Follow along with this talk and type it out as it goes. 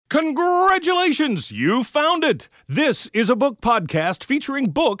Congratulations! You found it! This is a book podcast featuring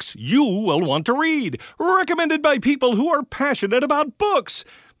books you will want to read, recommended by people who are passionate about books.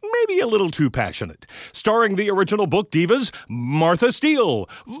 Maybe a little too passionate. Starring the original book divas Martha Steele,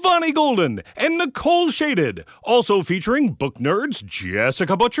 Vonnie Golden, and Nicole Shaded. Also featuring book nerds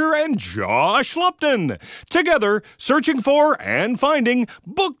Jessica Butcher and Josh Lupton. Together, searching for and finding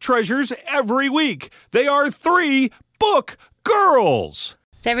book treasures every week. They are 3 book girls.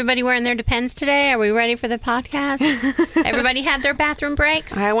 Is everybody wearing their Depends today? Are we ready for the podcast? Everybody had their bathroom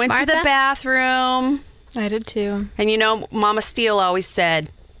breaks? I went to the bathroom. I did too. And you know, Mama Steele always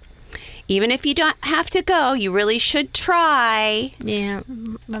said, even if you don't have to go, you really should try. Yeah.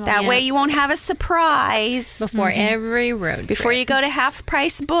 That way you won't have a surprise. Before every road Before you go to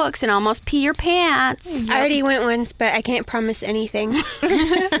half-price books and almost pee your pants. I already went once, but I can't promise anything.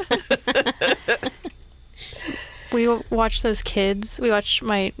 We watch those kids. We watch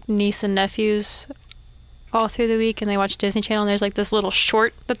my niece and nephews all through the week, and they watch Disney Channel, and there's like this little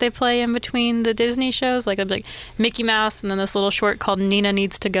short that they play in between the Disney shows, like Mickey Mouse, and then this little short called Nina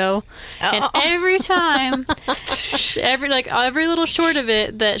Needs to Go. And every time, every little short of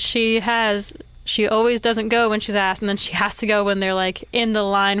it that she has, she always doesn't go when she's asked, and then she has to go when they're like in the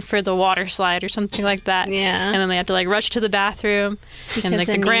line for the water slide or something like that. Yeah. And then they have to like rush to the bathroom, and like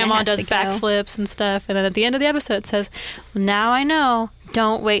the grandma does backflips and stuff. And then at the end of the episode it says, well, now I know,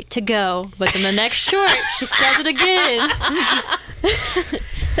 don't wait to go. But then the next short, she does it again.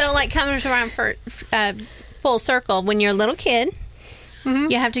 So it like comes around for full circle. When you're a little kid,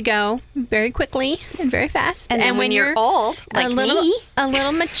 you have to go very quickly and very fast. And then when you're old, like a little, me, a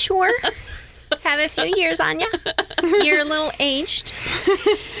little mature, have a few years on you, you're a little aged.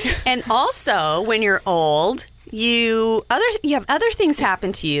 and also when you're old, you have other things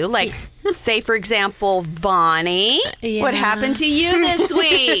happen to you, like say for example, Vonnie, what happened to you this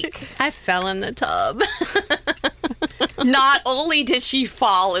week? I fell in the tub. Not only did she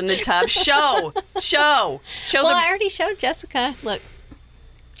fall in the tub, show. Well, I already showed Jessica. Look.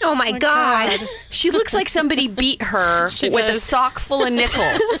 Oh my God. She looks like somebody beat her with a sock full of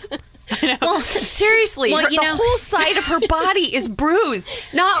nickels. Well, seriously, the whole side of her body is bruised.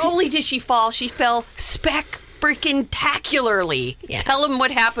 Not only did she fall, she fell freaking-tacularly. Yeah. Tell them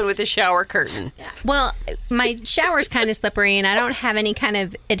what happened with the shower curtain. Well, my shower's kind of slippery, and I don't have any kind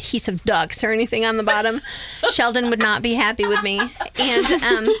of adhesive ducts or anything on the bottom. Sheldon would not be happy with me.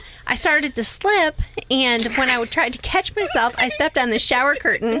 And I started to slip, and when I tried to catch myself, I stepped on the shower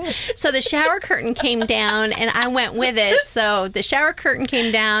curtain. So the shower curtain came down, and I went with it. So the shower curtain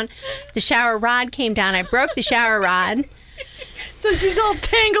came down, the shower rod came down. I broke the shower rod. So she's all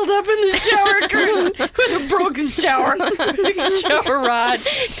tangled up in the shower curtain with a broken shower rod.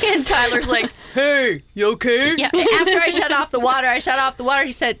 And Tyler's like, hey, you okay? Yeah, after I shut off the water,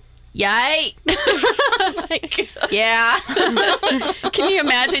 he said, yay. I'm like, yeah. Can you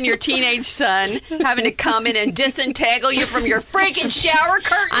imagine your teenage son having to come in and disentangle you from your freaking shower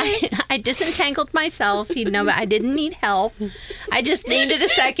curtain? I disentangled myself, but I didn't need help. I just needed a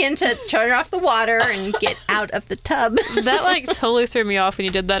second to turn off the water and get out of the tub. That like totally threw me off when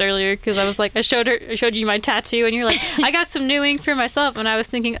you did that earlier, because I was like, I showed you my tattoo, and you're like, I got some new ink for myself, and I was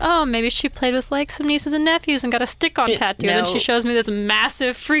thinking, oh, maybe she played with like some nieces and nephews and got a stick-on tattoo, and then she shows me this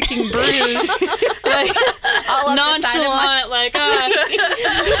massive freaking bruise, like nonchalant, like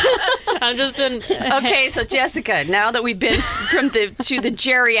I've just been okay. So Jessica, now that we've been to the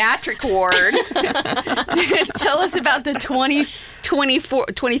geriatric ward, tell us about the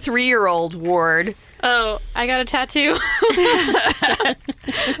 23-year-old ward. Oh, I got a tattoo.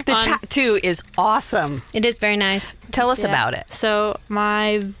 The tattoo is awesome. It is very nice. Tell us about it. So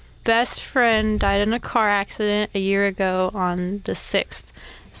my best friend died in a car accident a year ago on the 6th.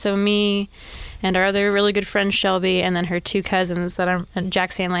 So me and our other really good friend Shelby, and then her 2 cousins and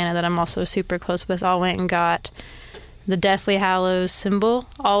Jax and Lana that I'm also super close with, all went and got the Deathly Hallows symbol,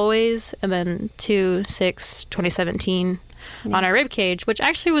 always, and then 2/6/2017 on our rib cage, which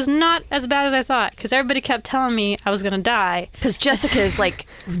actually was not as bad as I thought, because everybody kept telling me I was going to die. Because Jessica is like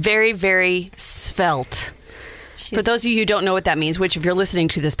very, very svelte. For those of you who don't know what that means, which if you're listening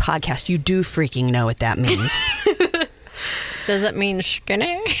to this podcast, you do freaking know what that means. Does it mean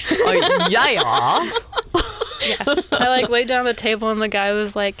skinny? Yeah. I like laid down on the table, and the guy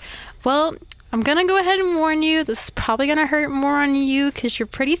was like, well, I'm going to go ahead and warn you, this is probably going to hurt more on you because you're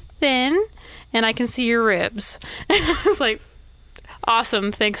pretty thin and I can see your ribs. I was like,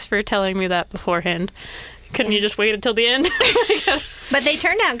 awesome, thanks for telling me that beforehand. Couldn't you just wait until the end? But they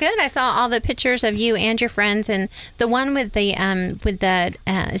turned out good. I saw all the pictures of you and your friends, and the one with the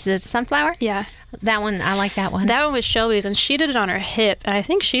is it sunflower? Yeah. That one, I like that one. That one was Shelby's, and she did it on her hip, and I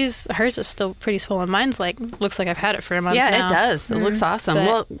think hers is still pretty swollen. Mine's looks like I've had it for a month now. Yeah, it does. It looks awesome. But-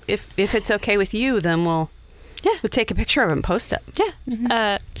 Well, if it's okay with you, then we'll take a picture of it and post it.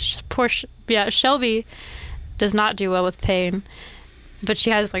 Yeah. Shelby does not do well with pain, but she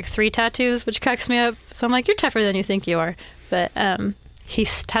has 3 tattoos, which cracks me up. So I'm like, you're tougher than you think you are. But he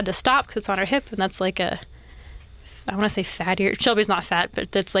had to stop because it's on her hip, and that's I want to say fattier. Shelby's not fat,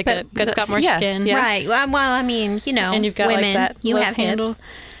 but it's it's got more skin. Yeah. Right. Well, I mean, And you've got women, that you love have handle. hips.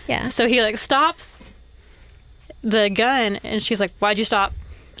 Yeah. So he stops the gun, and she's like, "Why'd you stop?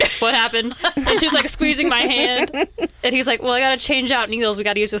 What happened?" And she's squeezing my hand, and he's like, "Well, I gotta change out needles. We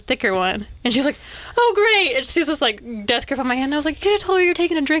gotta use a thicker one." And she's like, "Oh, great!" And she's just death grip on my hand. And I was like, "You could have told her you're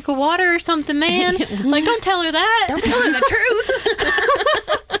taking a drink of water or something, man. Don't tell her that. Don't tell her the truth."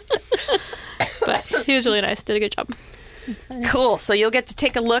 But he was really nice. Did a good job. Cool. So you'll get to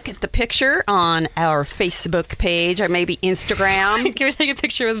take a look at the picture on our Facebook page or maybe Instagram. Can we take a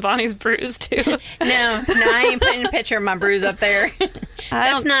picture with Bonnie's bruise too? No, I ain't putting a picture of my bruise up there.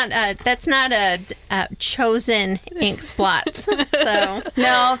 That's not a chosen ink splot. So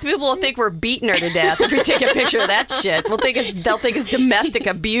No, people will think we're beating her to death if we take a picture of that shit. They'll think it's domestic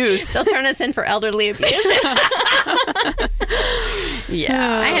abuse. they'll turn us in for elderly abuse.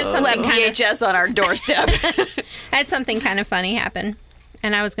 Yeah. I had something Left kind of- DHS on our doorstep. I had something kind of funny happen,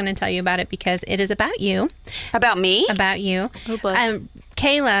 and I was going to tell you about it because it is about you. About me? About you. Oh, bless.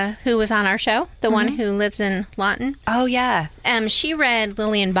 Kayla, who was on our show, the one who lives in Lawton, Oh, yeah. she read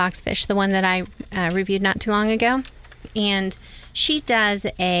Lillian Boxfish, the one that I reviewed not too long ago, and she does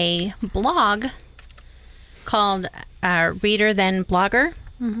a blog called Reader Then Blogger,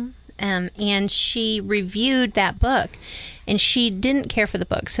 and she reviewed that book, and she didn't care for the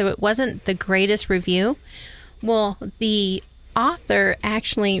book, so it wasn't the greatest review. Well, the author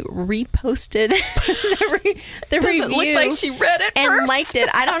actually reposted the Does review. it look like she read it and first? liked it.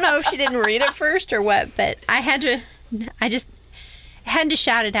 I don't know if she didn't read it first or what, but I just had to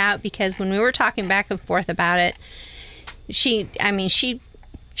shout it out because when we were talking back and forth about it, she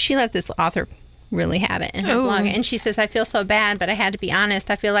let this author really have it in her blog, and she says, "I feel so bad, but I had to be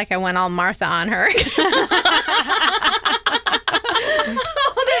honest. I feel like I went all Martha on her."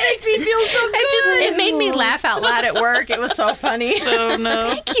 Oh, that makes me feel so good. It made me laugh out loud at work. It was so funny. Oh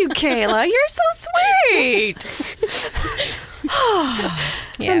no. Thank you, Kayla. You're so sweet.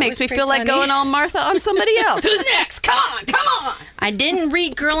 Yeah, That it makes was me pretty feel like funny. going all Martha on somebody else. Who's next? Come on. I didn't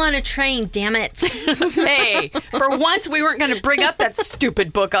read Girl on a Train, damn it. Hey, for once we weren't going to bring up that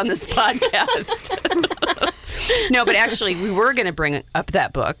stupid book on this podcast. No, but actually we were going to bring up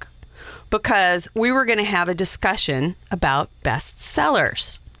that book because we were going to have a discussion about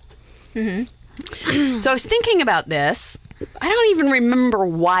bestsellers. So I was thinking about this. I don't even remember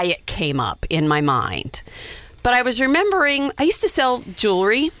why it came up in my mind. But I was remembering, I used to sell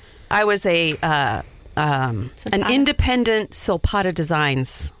jewelry. I was an independent Silpata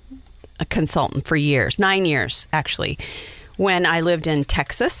Designs consultant for years, 9 years actually, when I lived in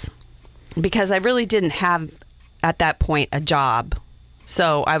Texas, because I really didn't have at that point a job.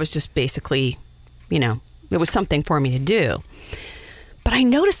 So I was just basically, it was something for me to do. But I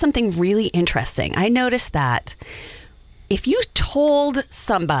noticed something really interesting. I noticed that if you told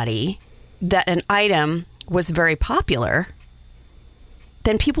somebody that an item was very popular,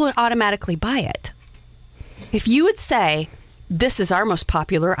 then people would automatically buy it. If you would say, this is our most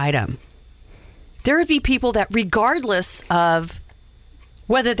popular item, there would be people that regardless of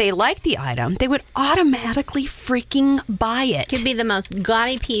whether they like the item, they would automatically freaking buy it. Could be the most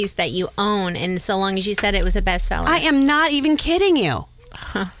gaudy piece that you own, and so long as you said it was a bestseller. I am not even kidding you.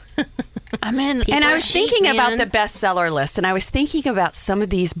 I'm in. And I was cheap, thinking about man. the bestseller list, and I was thinking about some of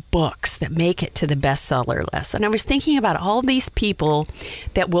these books that make it to the bestseller list. And I was thinking about all these people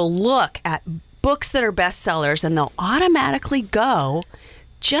that will look at books that are bestsellers and they'll automatically go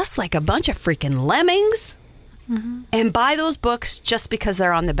just like a bunch of freaking lemmings and buy those books just because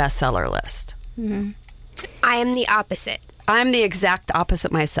they're on the bestseller list. I am the opposite. I'm the exact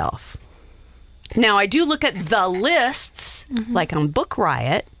opposite myself. Now, I do look at the lists, like on Book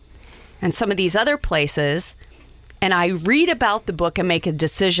Riot and some of these other places, and I read about the book and make a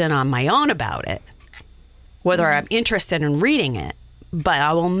decision on my own about it, whether I'm interested in reading it. But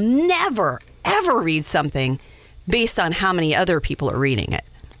I will never, ever read something based on how many other people are reading it.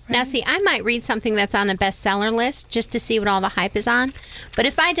 Now, see, I might read something that's on a bestseller list just to see what all the hype is on. But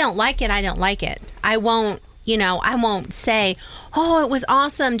if I don't like it, I don't like it. I won't I won't say, oh, it was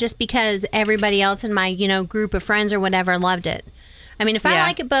awesome just because everybody else in my, group of friends or whatever loved it. I mean, if I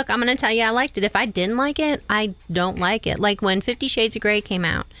like a book, I'm going to tell you I liked it. If I didn't like it, I don't like it. Like when 50 Shades of Grey came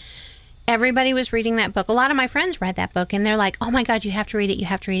out, everybody was reading that book. A lot of my friends read that book, and they're like, oh my God, you have to read it. You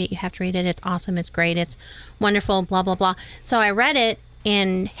have to read it. You have to read it. It's awesome. It's great. It's wonderful, blah, blah, blah. So I read it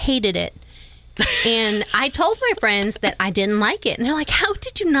and hated it. And I told my friends that I didn't like it. And they're like, how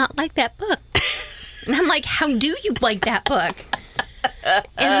did you not like that book? And I'm like, how do you like that book? But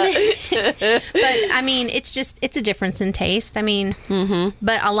I mean, it's a difference in taste. I mean,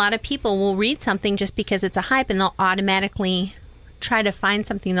 but a lot of people will read something just because it's a hype, and they'll automatically try to find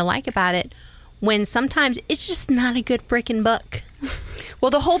something to like about it, when sometimes it's just not a good freaking book. Well,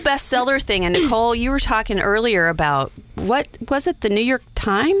 the whole bestseller thing, and Nicole, you were talking earlier about, what was it, the New York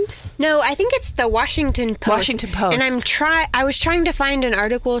Times? No, I think it's the Washington Post. Washington Post. And I was trying to find an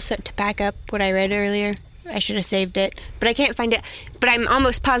article to back up what I read earlier. I should have saved it, but I can't find it. But I'm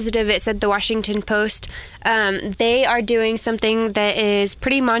almost positive it said the Washington Post. They are doing something that is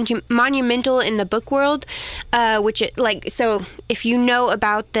pretty monumental in the book world, so if you know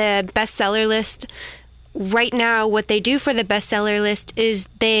about the bestseller list, right now what they do for the bestseller list is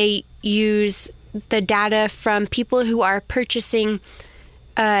they use the data from people who are purchasing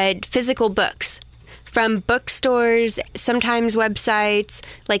physical books. From bookstores, sometimes websites,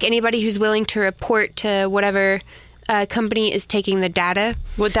 like anybody who's willing to report to whatever company is taking the data.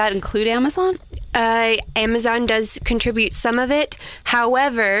 Would that include Amazon? Amazon does contribute some of it.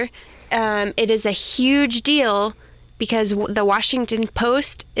 However, it is a huge deal because the Washington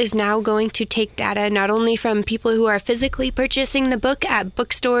Post is now going to take data not only from people who are physically purchasing the book at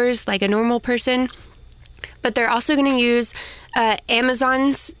bookstores like a normal person, but they're also going to use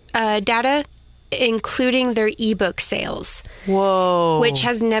Amazon's data, including their ebook sales. Whoa. Which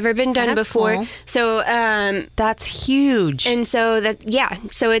has never been done before. Cool. So that's huge. And so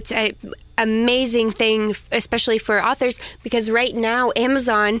so it's a amazing thing, especially for authors, because right now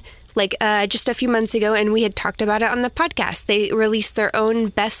Amazon, just a few months ago, and we had talked about it on the podcast, they released their own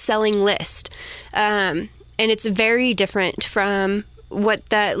best-selling list. And it's very different from what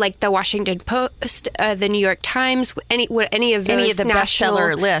the Washington Post, the New York Times, any of the national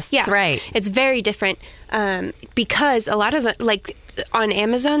bestseller lists, right? It's very different because a lot of it, on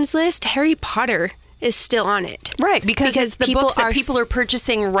Amazon's list, Harry Potter is still on it, right? Because it's the books that people are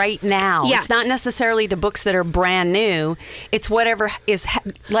purchasing right now. Yeah. It's not necessarily the books that are brand new. It's whatever is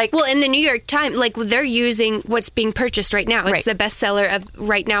Well, in the New York Times, they're using what's being purchased right now. It's the bestseller of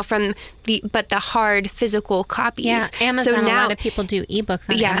right now from the hard physical copies. Yeah, Amazon. So now, a lot of people do ebooks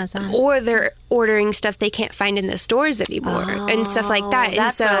on Amazon, or they're ordering stuff they can't find in the stores anymore and stuff like that.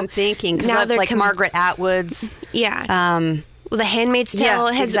 That's what I'm thinking. Now they're Margaret Atwood's. Yeah. The Handmaid's Tale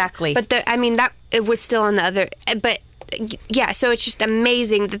has exactly. But it was still on the other. But yeah, so it's just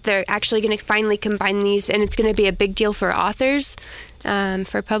amazing that they're actually going to finally combine these, and it's going to be a big deal for authors,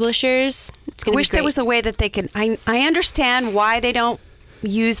 for publishers. It's going to be great. There was a way that they could. I understand why they don't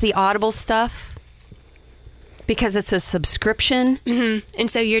use the Audible stuff, because it's a subscription, and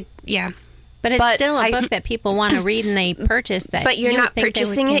so But it's still a book that people want to read and they purchase that. But you're not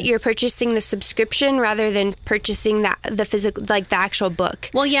purchasing it. You're purchasing the subscription rather than purchasing the physical, the actual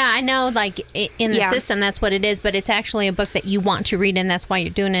book. Well, yeah, I know. In the system, that's what it is. But it's actually a book that you want to read, and that's why you're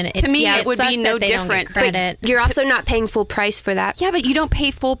doing it. To me, it would be no different. Credit. But you're also not paying full price for that. Yeah, but you don't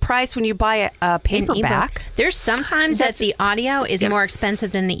pay full price when you buy a paperback. There's sometimes that the audio is more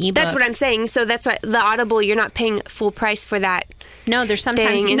expensive than the ebook. That's what I'm saying. So that's why the Audible, you're not paying full price for that. No, there's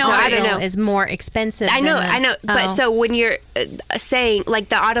sometimes the audio is more expensive. I know. But so when you're saying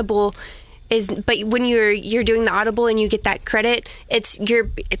the Audible is, but when you're doing the Audible and you get that credit,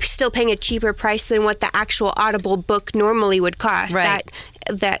 you're still paying a cheaper price than what the actual Audible book normally would cost. Right.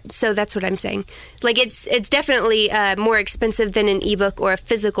 So that's what I'm saying. It's definitely more expensive than an ebook or a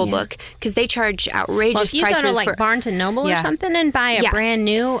physical book, because they charge outrageous prices. If you go to Barnes and Noble or something and buy a brand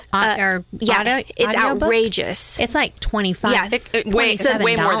new it's outrageous. Book, it's like $25. Yeah, it's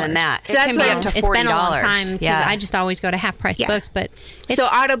way more than that. So it that's can be up to $40. It's been a long time because I just always go to half price books. But so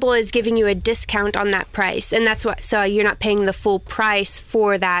Audible is giving you a discount on that price, and that's what. So you're not paying the full price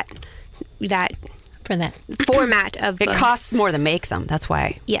for that format of book. It costs more to make them. That's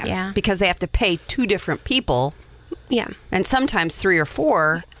why. Yeah. Because they have to pay 2 different people. Yeah. And sometimes 3 or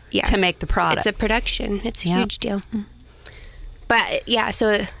 4 to make the product. It's a production. It's a huge deal. But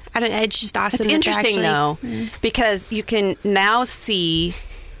so I don't. It's just awesome. It's interesting though, because you can now see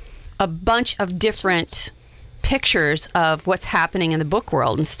a bunch of different pictures of what's happening in the book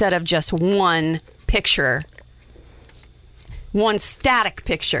world instead of just one picture. one static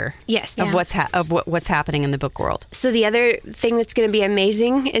picture. Yes. Of what's what's happening in the book world. So the other thing that's going to be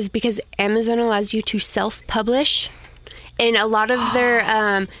amazing is because Amazon allows you to self-publish, and a lot of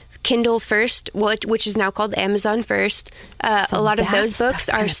their Kindle First, which is now called Amazon First, a lot of those books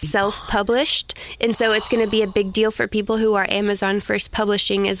are self-published, and so it's going to be a big deal for people who are Amazon First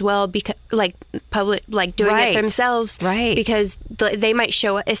publishing as well, because doing it themselves, right? Because they might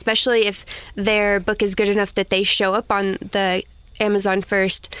show, especially if their book is good enough that they show up on the Amazon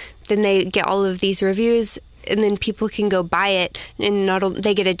First, then they get all of these reviews. And then people can go buy it, and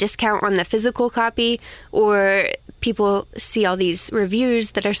they get a discount on the physical copy, or people see all these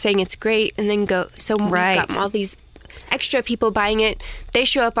reviews that are saying it's great, and then go. So we've got all these extra people buying it. They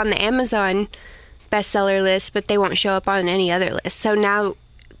show up on the Amazon bestseller list, but they won't show up on any other list. So now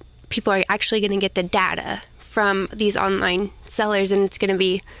people are actually going to get the data from these online sellers, and it'll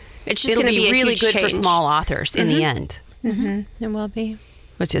be really good change for small authors in the end. Mm-hmm. It will be.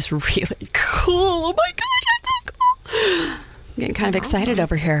 Which is really cool. Oh my gosh, that's so cool. I'm getting kind of excited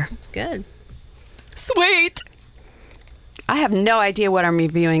over here. It's good. Sweet. I have no idea what I'm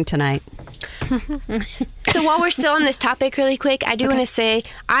reviewing tonight. So while we're still on this topic really quick, I do want to say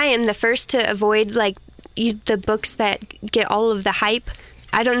I am the first to avoid the books that get all of the hype.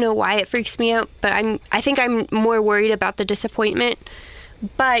 I don't know why it freaks me out, but I think I'm more worried about the disappointment.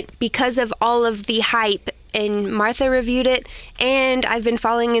 But because of all of the hype, and Martha reviewed it, and I've been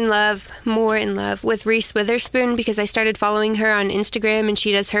more in love with Reese Witherspoon, because I started following her on Instagram, and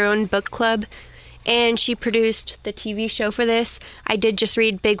she does her own book club, and she produced the TV show for this. I did just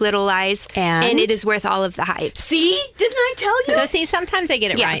read Big Little Lies, and it is worth all of the hype. See? Didn't I tell you? So see, sometimes they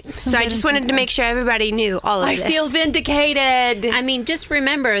get it right. So I just wanted to make sure everybody knew all of this. I feel vindicated. I mean, just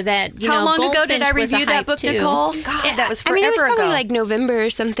remember that, How long ago did I Goldfinch was review a that hype book, too. Nicole? God, that was forever it was probably ago. like November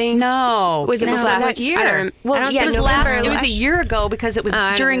or something. No. Was it last year. I don't Well, remember. it was November. it was a year ago, because it was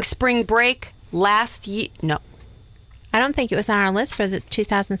during know. spring break last year. No. I don't think it was on our list for the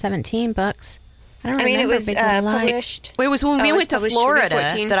 2017 books. I don't I mean, it remember was Big Little Lies. published. It was when we it was went to published Florida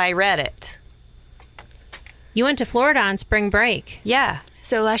 2014. that I read it. You went to Florida on spring break. Yeah.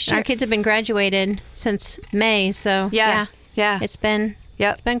 So last Our year. kids have been graduated since May, so Yeah. it's been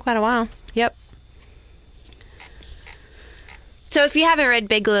quite a while. Yep. So if you haven't read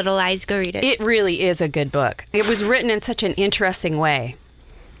Big Little Lies, go read it. It really is a good book. It was written in such an interesting way.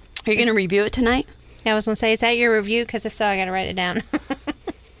 Are you going to review it tonight? Yeah, I was going to say, is that your review? Because if so, I got to write it down.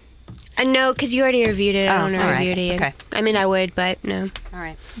 No, because you already reviewed it. I don't want to all review right. it again. Okay. I mean, I would, but no. All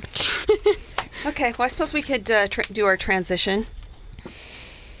right. Okay. Well, I suppose we could do our transition.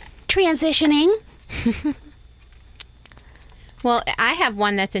 Transitioning. Well, I have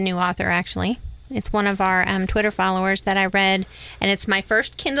one that's a new author, actually. It's one of our Twitter followers that I read, and it's my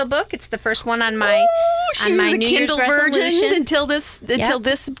first Kindle book. It's the first one on my She on was my a New Kindle Year's virgin resolution. until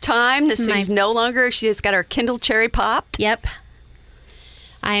this time. She's no longer. She has got her Kindle cherry popped. Yep.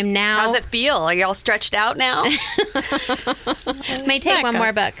 I am now. How's it feel? Are you all stretched out now? May take one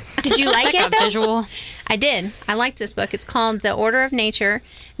more book. Did you like it, A though? visual. I did. I liked this book. It's called The Order of Nature,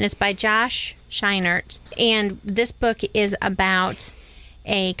 and it's by Josh Scheinert. And this book is about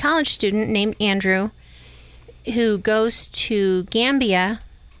a college student named Andrew who goes to Gambia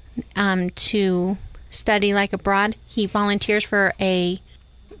to study abroad. He volunteers for a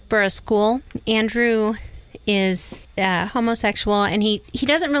school. Andrew is homosexual, and he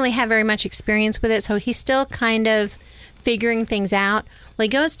doesn't really have very much experience with it, so he's still kind of figuring things out. Well, he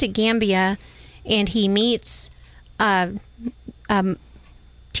goes to Gambia, and he meets a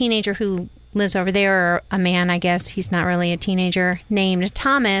teenager who lives over there, or a man, I guess. He's not really a teenager, named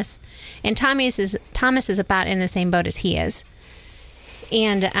Thomas. And Thomas is about in the same boat as he is.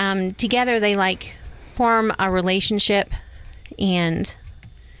 And together they form a relationship, and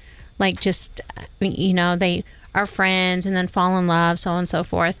they are friends and then fall in love, so on and so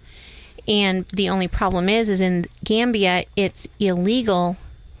forth. And the only problem is in Gambia, it's illegal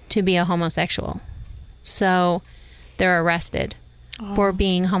to be a homosexual. So they're arrested for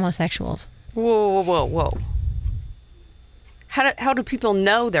being homosexuals. Whoa. How do people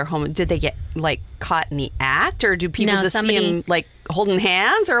know they're homo? Did they get caught in the act, or do people just see them holding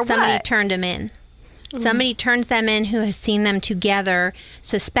hands, or somebody what? Turned them in. Somebody turns them in who has seen them together,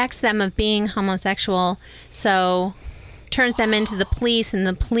 suspects them of being homosexual, so turns them into the police, and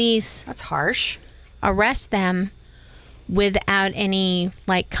the police That's harsh. arrest them without any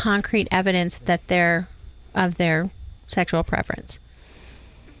concrete evidence that they're of their sexual preference.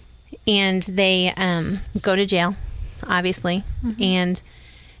 And they go to jail, obviously. And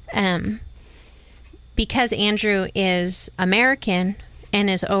because Andrew is American and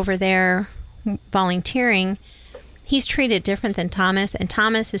is over there volunteering, he's treated different than Thomas, and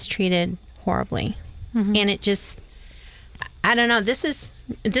Thomas is treated horribly. And it just, I don't know,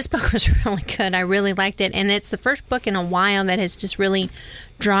 this book was really good. I really liked it, and it's the first book in a while that has just really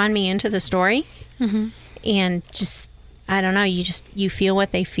drawn me into the story. And just, I don't know, you feel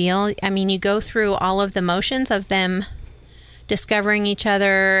what they feel. I mean, you go through all of the motions of them discovering each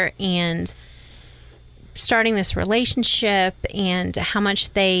other and starting this relationship, and how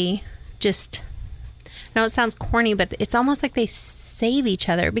much they just, I know it sounds corny, but it's almost like they save each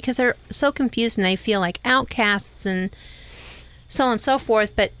other because they're so confused and they feel like outcasts and so on and so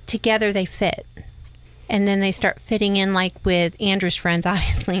forth, but together they fit. And then they start fitting in, like with Andrew's friends,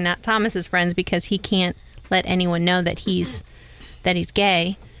 obviously not Thomas's friends, because he can't let anyone know that he's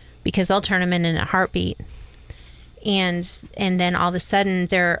gay, because they'll turn him in a heartbeat. And then all of a sudden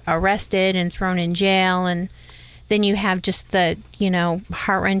they're arrested and thrown in jail, and then you have just the,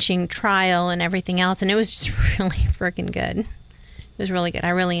 heart-wrenching trial and everything else. And it was just really freaking good. It was really good. I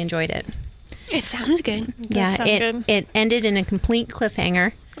really enjoyed it. It sounds good. It ended in a complete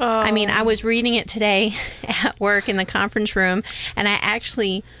cliffhanger. I mean, I was reading it today at work in the conference room, and I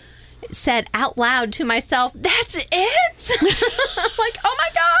actually said out loud to myself, "That's it!" I'm like, "Oh my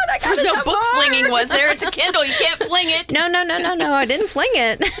God, I got There's no book flinging, was there? It's a Kindle. You can't fling it. No, I didn't fling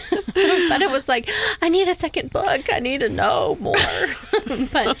it. But it was like, I need a second book. I need to know more.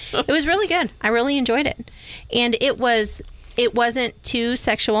 But it was really good. I really enjoyed it. And it wasn't too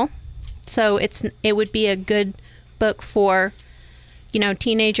sexual. So it would be a good book for,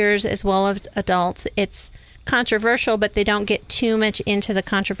 teenagers as well as adults. It's controversial, but they don't get too much into the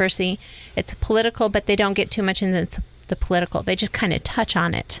controversy. It's political, but they don't get too much into the political. They just kind of touch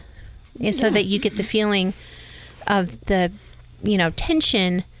on it, so that you get the feeling of the,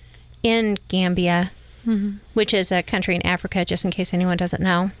 tension in Gambia, which is a country in Africa, just in case anyone doesn't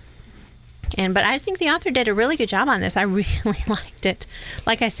know. But I think the author did a really good job on this. I really liked it.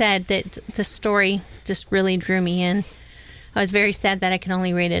 Like I said, that the story just really drew me in. I was very sad that I could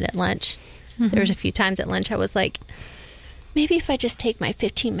only read it at lunch. There was a few times at lunch I was like, maybe if I just take my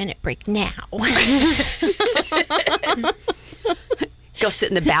 15-minute break now. Go sit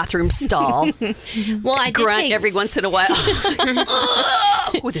in the bathroom stall. Well, I grunt every once in a while.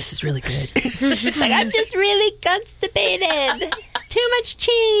 Oh, this is really good. Like, I'm just really constipated. Too much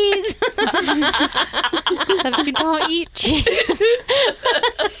cheese. Except you don't eat cheese.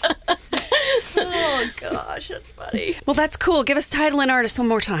 Oh, gosh, that's funny. Well, that's cool. Give us title and artist one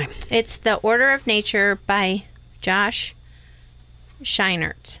more time. It's The Order of Nature by Josh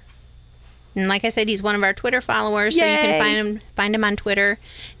Scheinert. And like I said, he's one of our Twitter followers, so you can find him on Twitter.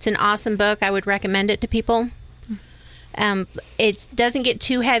 It's an awesome book. I would recommend it to people. It doesn't get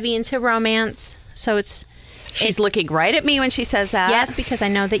too heavy into romance, so it's... She's looking right at me when she says that. Yes, because I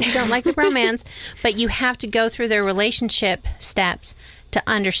know that you don't like the romance, but you have to go through their relationship steps to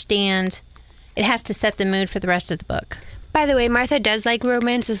understand. It has to set the mood for the rest of the book. By the way, Martha does like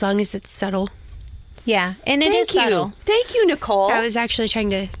romance as long as it's subtle. Yeah, and it is subtle. Thank you, Nicole. I was actually trying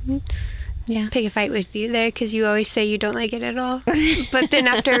to pick a fight with you there because you always say you don't like it at all. But then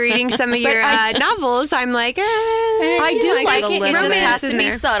after reading some of your novels, I'm like, I do like it. It just has to be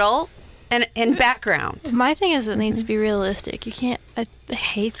there. subtle and background. My thing is it needs to be realistic. You can't, I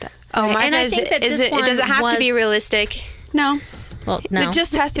hate that. Oh, Right. Martha, And I think that this it one doesn't have to be was- realistic. No. Well, no. It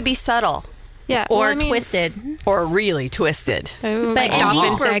just has to be subtle Yeah. or well, I mean, twisted. or really twisted. oh, But my and dolphin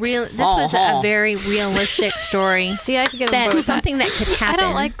these were sex. real. This was a very realistic story. See, I could get on board That with something that could happen. I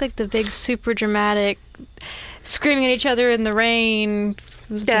don't like the big, super dramatic, screaming at each other in the rain.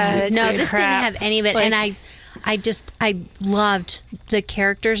 No, this didn't crap. have any of it. Like- And I loved the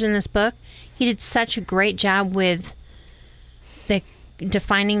characters in this book. He did such a great job with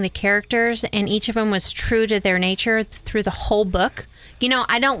defining the characters, and each of them was true to their nature through the whole book.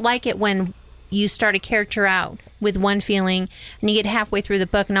 I don't like it when you start a character out with one feeling and you get halfway through the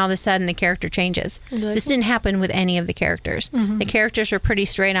book and all of a sudden the character changes. Exactly. This didn't happen with any of the characters. The characters were pretty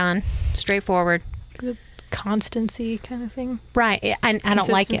straightforward. Constancy kind of thing. Right. I don't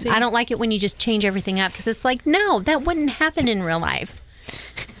like it. Consistency. I don't like it when you just change everything up because it's like, no, that wouldn't happen in real life.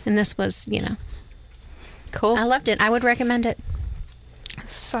 And this was, Cool. I loved it. I would recommend it.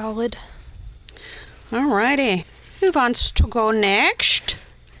 Solid. All righty. Who wants to go next?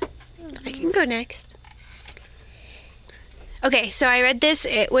 I can go next. Okay, so I read this.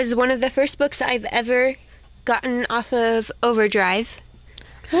 It was one of the first books I've ever gotten off of Overdrive.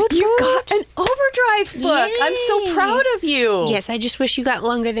 You got an Overdrive book. I'm so Yay. proud of you. Yes, I just wish you got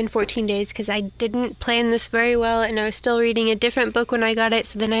longer than 14 days because I didn't plan this very well and I was still reading a different book when I got it,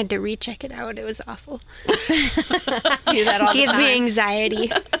 so then I had to recheck it out. It was awful. Do that all It gives me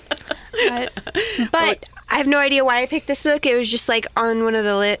anxiety. But I have no idea why I picked this book. It was just like on one of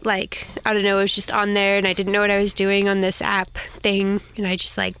the I don't know, it was just on there, and I didn't know what I was doing on this app thing, and I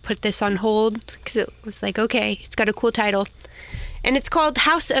just like put this on hold because it was like, okay, it's got a cool title. And it's called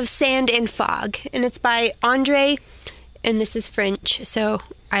House of Sand and Fog, and it's by Andre, and this is French, so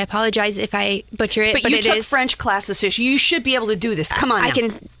I apologize if I butcher it. But you took French classes, so you should be able to do this. Come on, I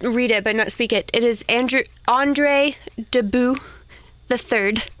can read it but not speak it. It is Andre Debout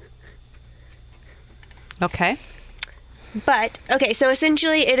III. Okay. But, okay, so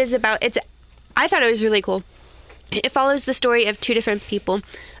essentially it is about, I thought it was really cool. It follows the story of two different people.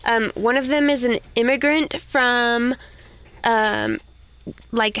 One of them is an immigrant from, Iran,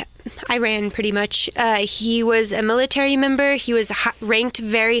 pretty much. He was a military member. He was ranked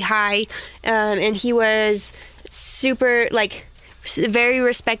very high, and he was super, very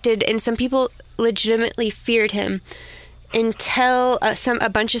respected, and some people legitimately feared him. Until a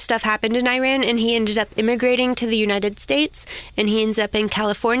bunch of stuff happened in Iran, and he ended up immigrating to the United States, and he ends up in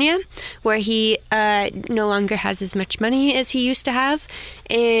California, where he no longer has as much money as he used to have,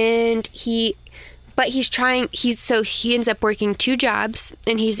 and he ends up working two jobs,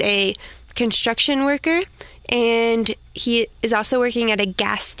 and he's a construction worker, and he is also working at a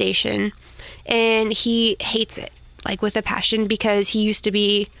gas station, and he hates it, with a passion, because he used to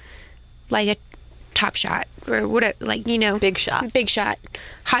be a top shot or whatever, big shot,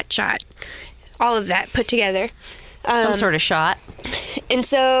 hot shot, all of that put together, some sort of shot. And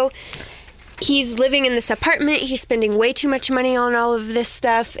so he's living in this apartment. He's spending way too much money on all of this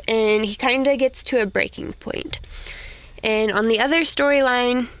stuff, and he kind of gets to a breaking point. And on the other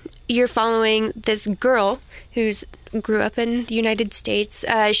storyline, you're following this girl who's grew up in the United States.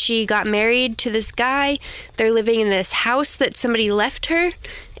 She got married to this guy. They're living in this house that somebody left her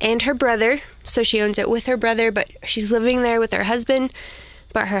and her brother. So she owns it with her brother, but she's living there with her husband.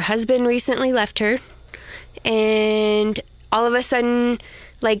 But her husband recently left her. And all of a sudden,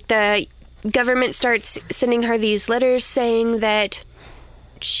 the government starts sending her these letters saying that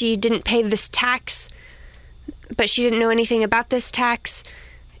she didn't pay this tax, but she didn't know anything about this tax.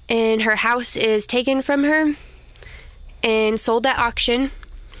 And her house is taken from her and sold at auction.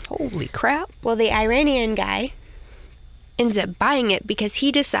 Holy crap. Well, the Iranian guy ends up buying it because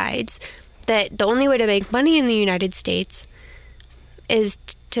he decides that the only way to make money in the United States is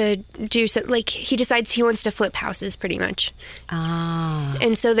to do so. He decides he wants to flip houses, pretty much.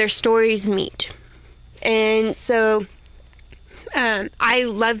 And so their stories meet. And so I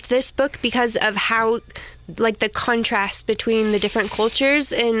loved this book because of how, the contrast between the different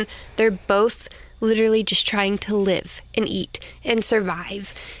cultures, and they're both literally just trying to live and eat and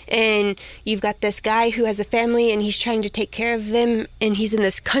survive. And you've got this guy who has a family, and he's trying to take care of them, and he's in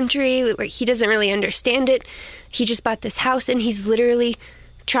this country where he doesn't really understand it. He just bought this house, and he's literally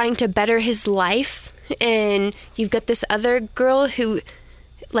trying to better his life. And you've got this other girl who,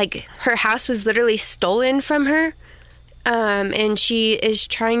 her house was literally stolen from her, and she is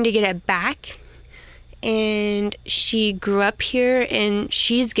trying to get it back. And she grew up here, and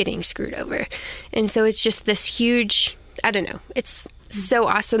she's getting screwed over. And so it's just this huge, I don't know, it's so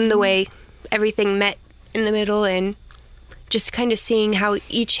awesome the way everything met in the middle, and just kind of seeing how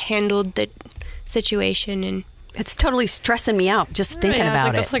each handled the situation. And it's totally stressing me out just thinking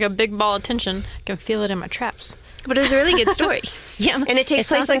about it. It's like a big ball of tension. I can feel it in my traps. But it was a really good story. Yeah, and it takes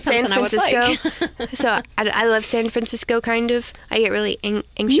place in San Francisco. So I love San Francisco, kind of. I get really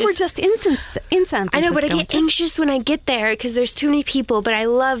anxious. You were just in San Francisco. I know, but I get anxious when I get there because there's too many people. But I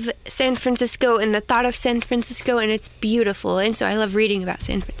love San Francisco and the thought of San Francisco, and it's beautiful. And so I love reading about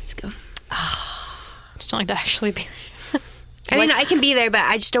San Francisco. Just don't like to actually be there. I mean, I can be there, but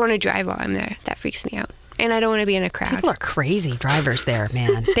I just don't want to drive while I'm there. That freaks me out. And I don't want to be in a crowd. People are crazy drivers there,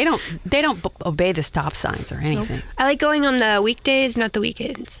 man. They don't obey the stop signs or anything. Nope. I like going on the weekdays, not the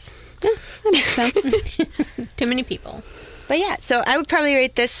weekends. Yeah, that makes sense. Too many people. But yeah, so I would probably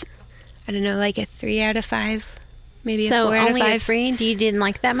rate this, I don't know, a 3 out of 5. Maybe a 4 out of 5. So only a 3? You didn't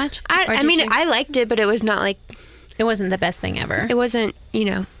like that much? I liked it, but it was not it wasn't the best thing ever. It wasn't,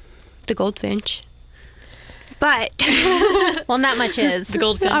 the Goldfinch. But well, not much is. The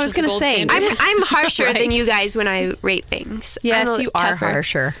Goldfinch. I was going to say, I'm harsher than you guys when I rate things. Yes, you are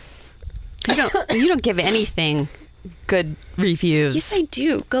harsher. You don't give anything good reviews. Yes, I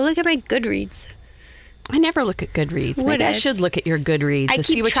do. Go look at my Goodreads. I never look at Goodreads. Maybe I should look at your Goodreads to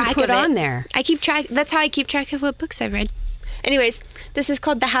see what you put on there. I keep track. That's how I keep track of what books I've read. Anyways, this is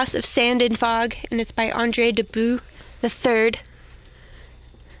called The House of Sand and Fog, and it's by Andre Debout III.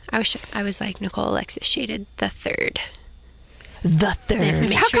 I was like Nicole Alexis Shaded the Third. The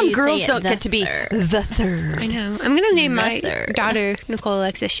Third. How come girls don't get to be the Third? I know. I'm gonna name my daughter Nicole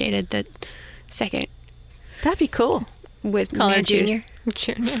Alexis Shaded the Second. That'd be cool. with Call her Mantooth. Junior.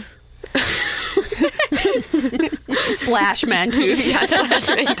 Sure. Slash Mantooth. Yeah, slash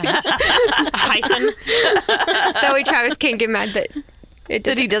Mantooth. Hyphen. That way Travis can't get mad that it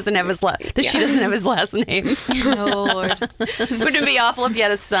That he doesn't have his she doesn't have his last name. Oh, Lord. Wouldn't it be awful if you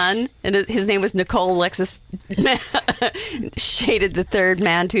had a son and his name was Nicole Alexis Shaded the Third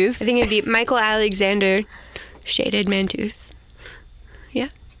Mantooth? I think it'd be Michael Alexander Shaded Mantooth. Yeah.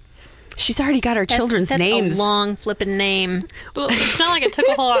 She's already got her children's That's names. a long flippin' name. Well, it's not like it took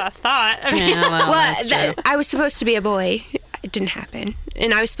a whole lot of thought. I mean, Yeah, well, that's true. I was supposed to be a boy. It didn't happen.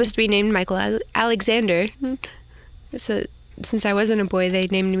 And I was supposed to be named Michael Alexander. So since I wasn't a boy, they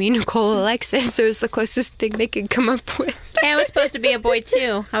named me Nicole Alexis. So it was the closest thing they could come up with. Hey, I was supposed to be a boy,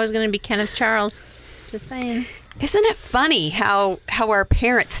 too. I was going to be Kenneth Charles. Just saying. Isn't it funny how our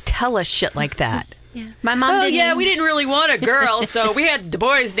parents tell us shit like that? Yeah. My mom didn't. We didn't really want a girl, so we had the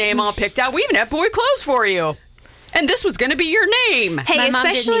boy's name all picked out. We even had boy clothes for you. And this was going to be your name. Hey, My mom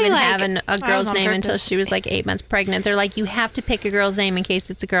didn't especially even like have a girl's on name until purpose. she was like 8 months pregnant. They're like, you have to pick a girl's name in case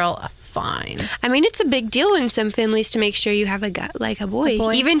it's a girl. Fine. I mean, it's a big deal in some families to make sure you have a boy, A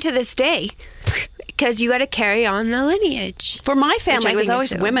boy. even to this day, because you got to carry on the lineage. For my Which family, I it was think is always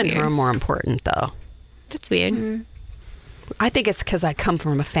so women who weird. are more important, though. That's weird. I think it's because I come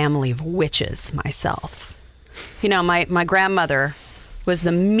from a family of witches myself. You know, my grandmother was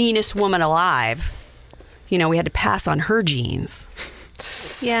the meanest woman alive. You know, we had to pass on her genes.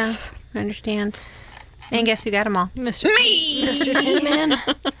 Yeah, I understand. And guess who got them all? Mr. Me! Mr. Tin Man.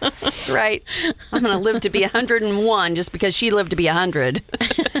 That's right. I'm going to live to be 101 just because she lived to be 100.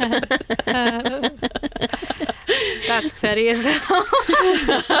 That's petty as hell.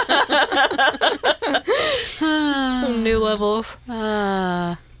 Some new levels.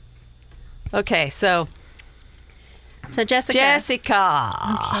 Okay, so So Jessica. Jessica.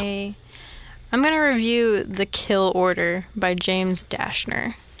 Okay. I'm going to review The Kill Order by James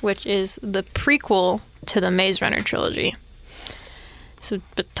Dashner, which is the prequel to the Maze Runner trilogy. So,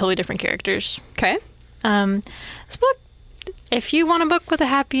 but totally different characters. Okay. This book, if you want a book with a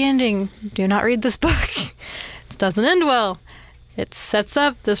happy ending, do not read this book. It doesn't end well. It sets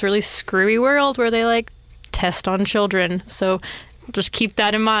up this really screwy world where they like test on children. So just keep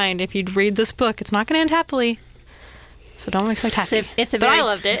that in mind. If you read this book, it's not going to end happily. So don't expect happy. It's a But very I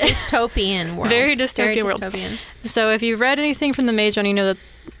loved it. dystopian world. Very dystopian world. dystopian. So if you've read anything from the Maze Runner, you know that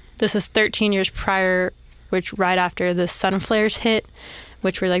this is 13 years prior, which right after the sun flares hit,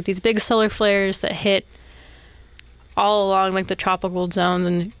 which were like these big solar flares that hit all along like the tropical zones,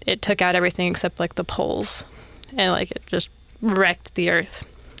 and it took out everything except like the poles, and like it just wrecked the earth.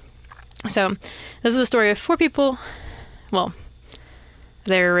 So this is a story of 4 people. Well,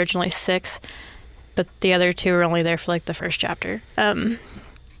 they were originally 6, but the other 2 were only there for like the first chapter.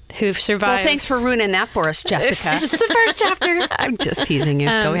 Who've survived. Well, thanks for ruining that for us, Jessica. It's the first chapter. I'm just teasing you.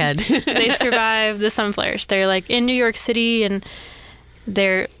 Go ahead. They survive the sun flares. They're like in New York City, and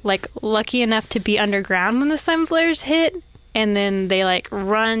they're like lucky enough to be underground when the sun flares hit, and then they like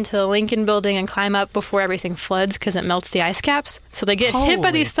run to the Lincoln Building and climb up before everything floods because it melts the ice caps. So they get hit by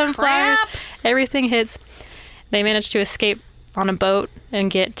Holy these sunflowers. crap. Everything hits. They manage to escape on a boat and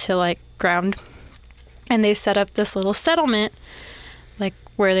get to like ground, and they set up this little settlement like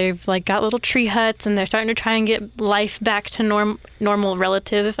where they've like got little tree huts, and they're starting to try and get life back to normal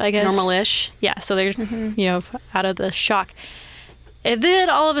relative, I guess. Normal-ish. Yeah, so they're, you know, out of the shock. And then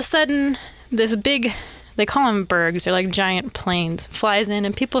all of a sudden, this big, they call them bergs, they're like giant planes, flies in,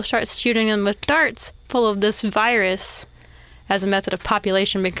 and people start shooting them with darts full of this virus as a method of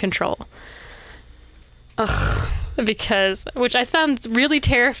population control. Ugh. Because, which I found really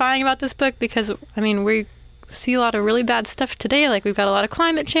terrifying about this book, because, I mean, we see a lot of really bad stuff today. Like, we've got a lot of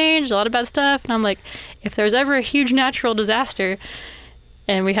climate change, a lot of bad stuff, and I'm like, if there's ever a huge natural disaster,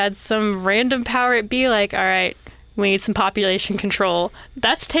 and we had some random power, it be like, all right, we need some population control.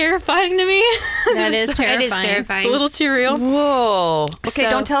 That's terrifying to me. That is terrifying. It is terrifying. It's a little too real. Whoa. Okay, So-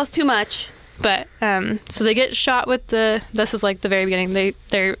 don't tell us too much. But so they get shot with this is like the very beginning.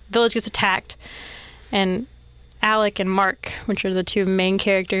 Their village gets attacked, and Alec and Mark, which are the 2 main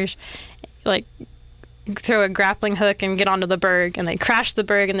characters, like throw a grappling hook and get onto the berg, and they crash the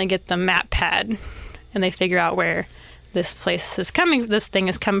berg, and they get the map pad, and they figure out where this thing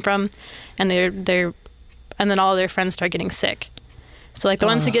has come from, and and then all of their friends start getting sick. So like the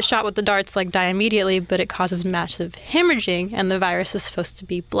ones who get shot with the darts like die immediately, but it causes massive hemorrhaging, and the virus is supposed to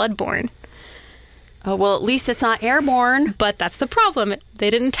be bloodborne. Oh, well, at least it's not airborne. But that's the problem.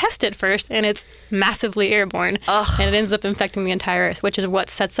 They didn't test it first, and it's massively airborne. Ugh. And it ends up infecting the entire Earth, which is what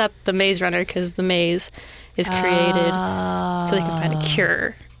sets up the Maze Runner, because the maze is created so they can find a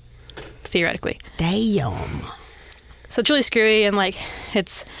cure. theoretically. Damn. So it's really screwy, and like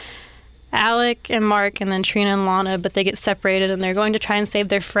it's Alec and Mark and then Trina and Lana, but they get separated and they're going to try and save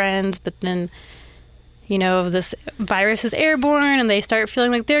their friends, but then, you know, this virus is airborne and they start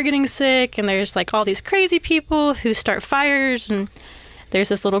feeling like they're getting sick, and there's like all these crazy people who start fires, and there's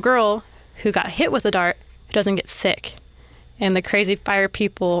this little girl who got hit with a dart who doesn't get sick. And the crazy fire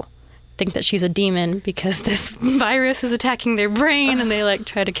people think that she's a demon because this virus is attacking their brain, and they like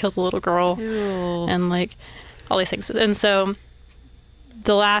try to kill the little girl. Ew. And like all these things. And so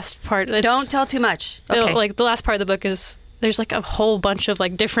the last part, Don't tell too much. Okay. like the last part of the book is there's like a whole bunch of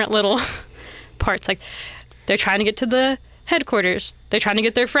like different little parts. Like they're trying to get to the headquarters, they're trying to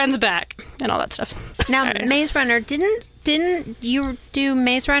get their friends back, and all that stuff. Now, All right. Maze Runner, didn't you do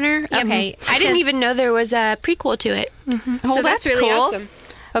Maze Runner? Yeah, Okay. I didn't even know there was a prequel to it. Oh, So that's really cool. awesome.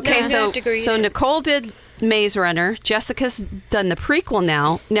 Okay, No, I have to read so it. Nicole did Maze Runner. Jessica's done the prequel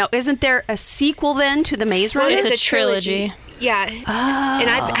now. Now, isn't there a sequel then to the Maze Runner? It's It's a a trilogy. trilogy. Yeah.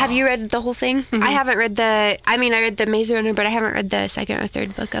 And have you read the whole thing? I haven't read I read the Maze Runner, but I haven't read the second or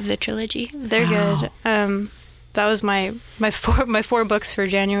third book of the trilogy. They're good. That was my four books for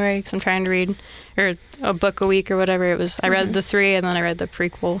January, because I'm trying to read or a book a week or whatever it was. I read the 3 and then I read the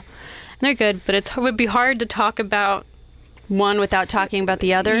prequel, and they're good. But it would be hard to talk about One without talking about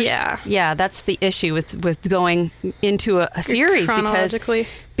the others? Yeah. Yeah, that's the issue with going into a series, chronologically.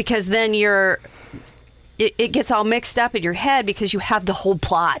 because then it gets all mixed up in your head because you have the whole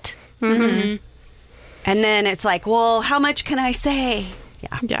plot. Mm-hmm. And then it's like, well, how much can I say?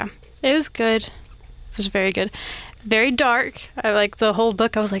 Yeah. Yeah, it was good. It was very good. Very dark. I like the whole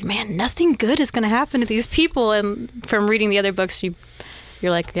book. I was like, man, nothing good is going to happen to these people. And from reading the other books, you're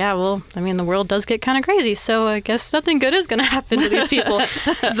like, yeah, well, I mean, the world does get kind of crazy, so I guess nothing good is going to happen to these people.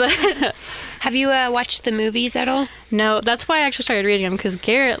 But Have you watched the movies at all? no, that's why I actually started reading them, because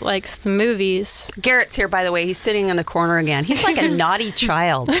Garrett likes the movies. Garrett's here, by the way. He's sitting in the corner again. He's like a naughty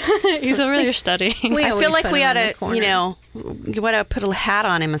child. He's over there studying. We I always feel like put we him ought in the to, corner. you want to put a hat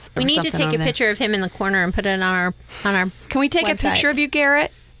on him. We need to take a picture of him in the corner and put it on our Can we take a website. picture of you,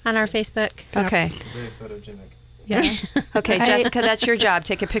 Garrett? on our Facebook. Okay. Very photogenic. Yeah. Okay, Jessica, that's your job.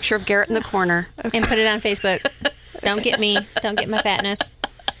 Take a picture of Garrett in the corner. And put it on Facebook. Don't get me. Don't get my fatness.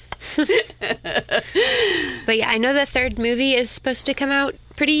 But yeah, I know the third movie is supposed to come out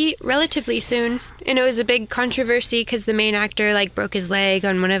relatively soon, and it was a big controversy because the main actor like broke his leg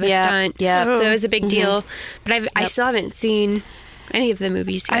on one of a Yeah, stunt. yeah. So it was a big deal. But I still haven't seen any of the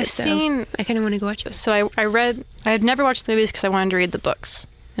movies yet. I've so seen- I kind of want to go watch it. So I had never watched the movies because I wanted to read the books.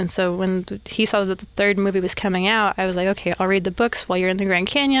 And so when he saw that the third movie was coming out, I was like, okay, I'll read the books while you're in the Grand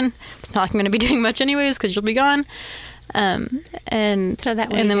Canyon. It's not like I'm going to be doing much anyways because you'll be gone. And So that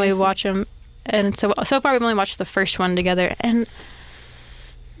way and then you we guys- watch them. And so far we've only watched the first one together. And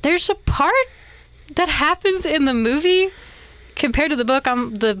there's a part that happens in the movie compared to the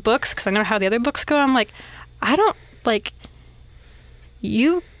books, because I know how the other books go. I'm like, I don't, like,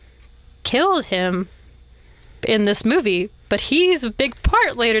 you killed him in this movie, but he's a big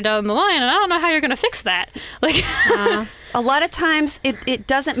part later down the line, and I don't know how you're going to fix that. Like, A lot of times it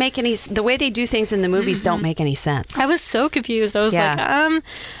doesn't make the way they do things in the movies don't make any sense. I was so confused. I was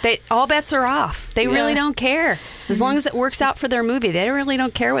All bets are off. They really don't care. As long as it works out for their movie, they really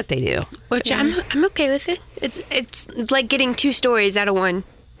don't care what they do. Which I'm okay with it. It's like getting two stories out of one.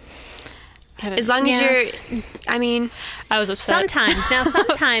 As long as you're, I mean, I was upset.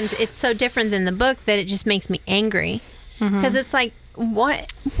 Sometimes it's so different than the book that it just makes me angry. Because it's like, what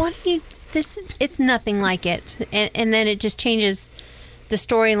do you, it's nothing like it. And then it just changes the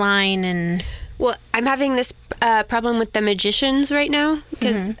storyline and... well, I'm having this problem with The Magicians right now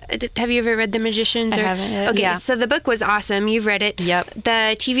because have you ever read The Magicians? I haven't yet. Okay, Yeah. so the book was awesome. You've read it. Yep.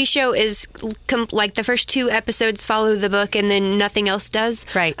 The TV show is like the first 2 episodes follow the book and then nothing else does.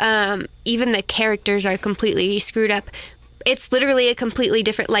 Right. Even the characters are completely screwed up. It's literally a completely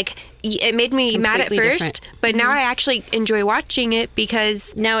different, like, it made me mad at Completely first, different. but now I actually enjoy watching it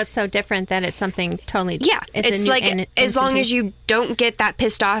because Now it's so different that it's something totally... yeah, a it's new- like and as long something- as you don't get that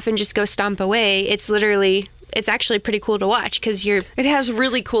pissed off and just go stomp away, it's actually pretty cool to watch because you're, It has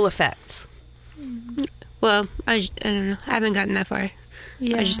really cool effects. well, I don't know, I haven't gotten that far.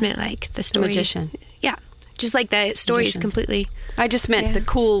 Yeah. I just meant like the The story. Magician. Yeah, just like the story is Magicians. completely. I just meant the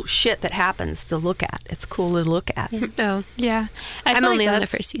cool shit that happens to look at. It's cool to look at. Oh, Yeah. I I'm feel only on the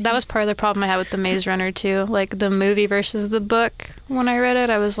that's- first season. That was part of the problem I had with the Maze Runner, too. Like, the movie versus the book. When I read it,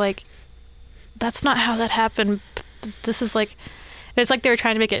 I was like, that's not how that happened. This is like... It's like they were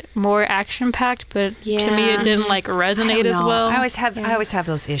trying to make it more action-packed, but to me Yeah. it didn't, like, I resonate don't as know. well. I always have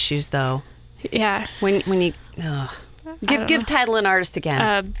those issues though. Yeah. When you give title and artist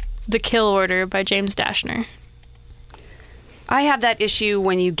again. The Kill Order by James Dashner. I have that issue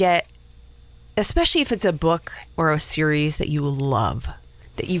when you get, especially if it's a book or a series that you love,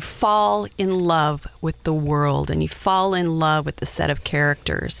 that you fall in love with the world and you fall in love with the set of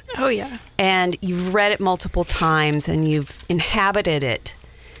characters. Oh, yeah. And you've read it multiple times and you've inhabited it.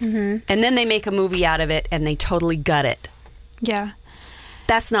 Mm-hmm. And then they make a movie out of it and they totally gut it. Yeah.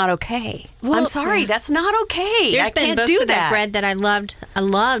 That's not okay. Well, I'm sorry, that's not okay. There's I been can't books do that that. I've read that I loved. I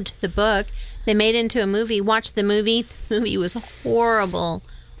loved the book. They made it into a movie. Watched the movie. The movie was horrible,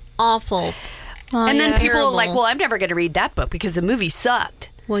 awful. And then people are like, terrible. well, I'm never going to read that book because the movie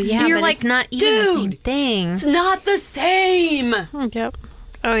sucked. Well, yeah, And you're but like, it's not even the same thing. It's not the same. Yep.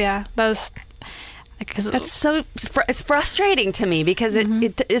 Oh, yeah. That was... Because That's so it's frustrating to me because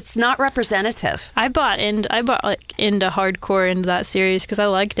it's not representative. I bought into hardcore into that series because I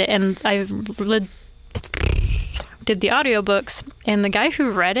liked it, and I did the audiobooks, and the guy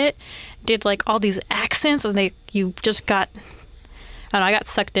who read it did like all these accents, and you just got. I got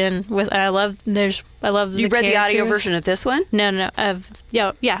sucked in with. And I love. I love. You read the audio characters. version of this one? No, of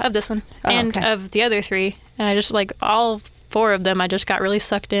this one and okay. of the other three, and I just like all 4 of them. I just got really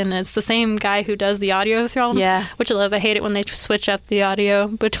sucked in. It's the same guy who does the audio through all of them, Yeah. which I love. I hate it when they switch up the audio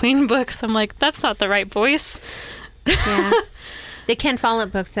between books. I'm like, that's not the right voice. Yeah, the Ken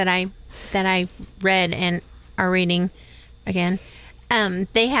Follett books that I read and are reading again.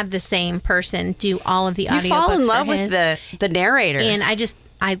 They have the same person do all of the audio. You fall in books love for with his. the narrators. And I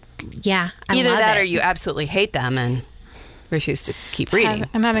Either love that it. or you absolutely hate them and refuse to keep reading.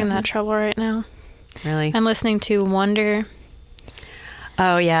 I'm having that trouble right now. Really? I'm listening to Wonder.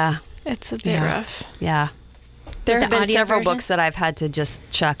 Oh, yeah. It's a bit Yeah. rough. Yeah. There With have the been audio several version? books that I've had to just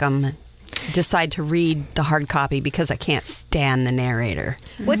chuck them and decide to read the hard copy because I can't stand the narrator.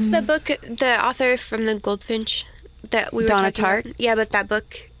 What's the book, the author from The Goldfinch that we were Donna talking Tartt? about? Yeah, but that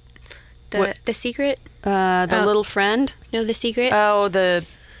book, What? The Secret? The Little Friend? No, The Secret? Oh, the...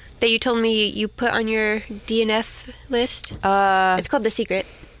 that you told me you put on your DNF list? It's called The Secret.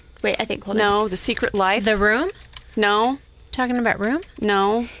 Wait, I think, hold on. No, The Secret Life? The Room. No, Talking about Room.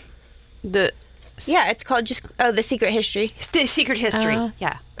 no. The... Yeah, it's called The Secret History. Secret History. Oh.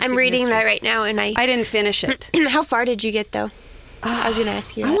 Yeah. I'm Secret reading History. that right now, and I didn't finish it. How far did you get, though? I was going to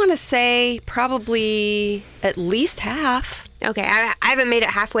ask you I that. want to say probably at least half. Okay, I haven't made it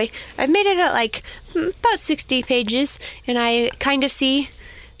halfway. I've made it at like about 60 pages, and I kind of see.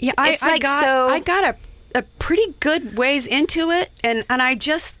 Yeah, It's I like got so- I got a pretty good ways into it, and I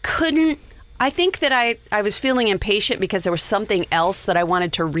just couldn't. I think that I was feeling impatient because there was something else that I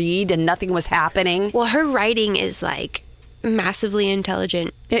wanted to read, and nothing was happening. Well, her writing is like massively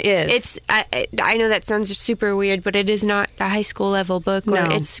intelligent. It is. It's I know that sounds super weird, but it is not a high school level book. Or No.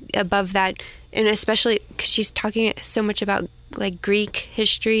 it's above that, and especially because she's talking so much about like Greek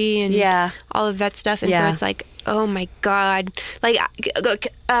history and Yeah. all of that stuff, and so Yeah. it's like, oh my god, like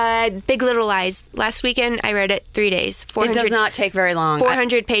Big Little Lies. Last weekend I read it 3 days. It 400, does not take very long.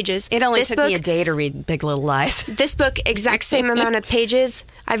 400 pages. It only This took book, me a day to read Big Little Lies. This book, exact same amount of pages.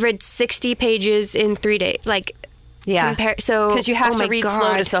 I've read 60 pages in 3 days. Like, Yeah, so because you have oh to my read slow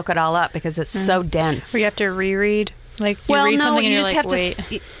God. to soak it all up because it's so dense. Where you have to reread. Like, you well, read no, something and you you're just like, have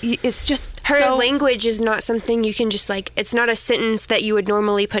wait. to. It's just Her so, language is not something you can just like. It's not a sentence that you would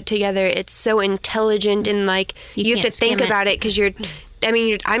normally put together. It's so intelligent and like you have to can't think skim it. about it because you're. I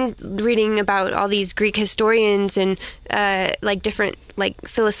mean, I'm reading about all these Greek historians and like different like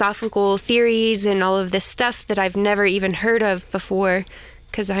philosophical theories and all of this stuff that I've never even heard of before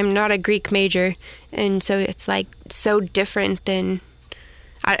because I'm not a Greek major, and so it's like so different than.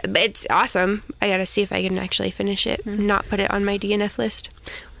 It's awesome. I gotta see if I can actually finish it, not put it on my DNF list.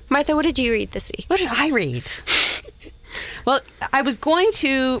 Martha, what did you read this week? What did I read? Well, I was going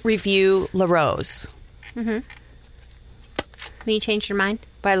to review La Rose When you changed your mind.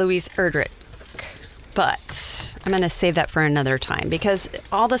 by Louise Erdrich, but I'm going to save that for another time because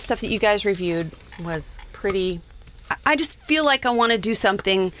all the stuff that you guys reviewed was pretty. I just feel like I want to do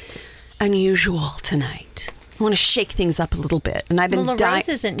something unusual tonight. I want to shake things up a little bit, and I've been Well, La Rose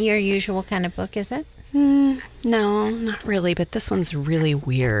isn't your usual kind of book, is it? No, not really, but this one's really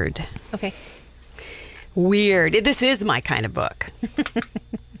weird. Okay. Weird. This is my kind of book.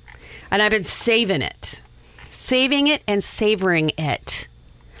 And I've been saving it and savoring it.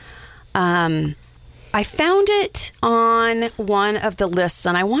 I found it on one of the lists,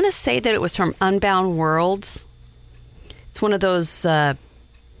 and I want to say that it was from Unbound Worlds. It's one of those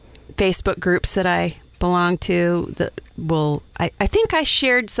Facebook groups that I belong to that will. I think I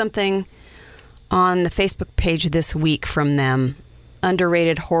shared something on the Facebook page this week from them.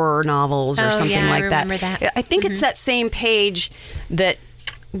 Underrated horror novels or Oh, something yeah, I like remember that. I think it's that same page that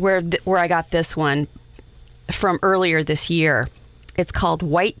where I got this one from earlier this year. It's called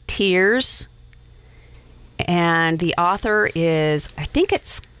White Tears, and the author is, I think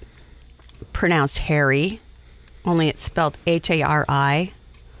it's pronounced Harry, only it's spelled Hari.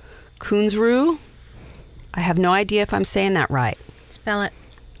 Kunzru. I have no idea if I'm saying that right. Spell it.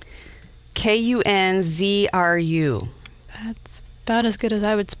 Kunzru. That's about as good as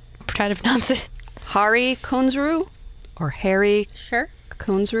I would try to pronounce it. Hari Kunzru or Harry Sure.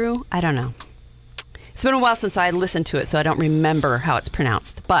 Kunzru? I don't know. It's been a while since I listened to it, so I don't remember how it's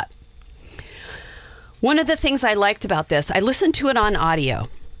pronounced. But one of the things I liked about this, I listened to it on audio,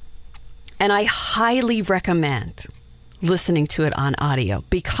 and I highly recommend listening to it on audio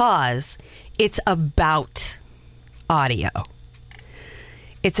because it's about audio.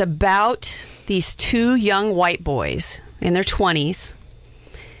 It's about these two young white boys in their 20s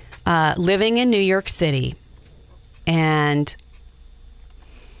living in New York City. And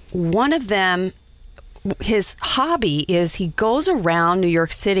one of them, his hobby is he goes around New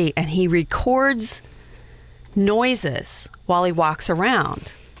York City and he records noises while he walks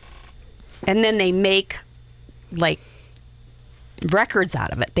around. And then they make like records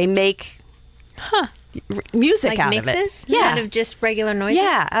out of it. They make music Like out mixes? of it. Yeah. Out of just regular noises?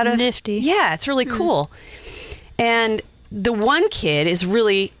 Yeah, out of Nifty. Yeah, it's really cool. And the one kid is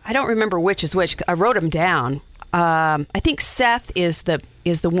really, I don't remember which is which. I wrote him down. I think Seth is the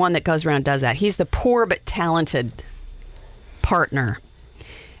one that goes around and does that. He's the poor but talented partner.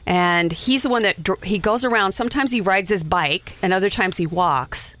 And he's the one that he goes around. Sometimes he rides his bike and other times he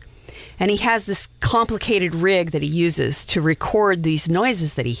walks. And he has this complicated rig that he uses to record these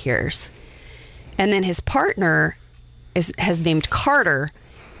noises that he hears. And then his partner has named Carter,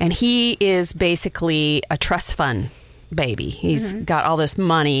 and he is basically a trust fund baby. He's got all this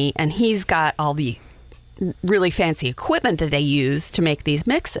money, and he's got all the really fancy equipment that they use to make these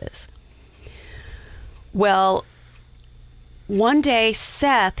mixes. Well, one day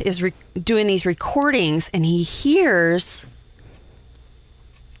Seth is doing these recordings, and he hears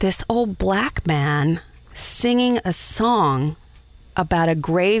this old black man singing a song about a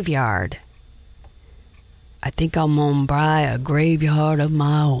graveyard. I think I'm gonna buy a graveyard of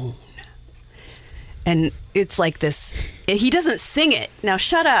my own. And it's like this. He doesn't sing it. Now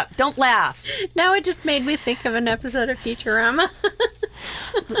shut up. Don't laugh. Now it just made me think of an episode of Futurama.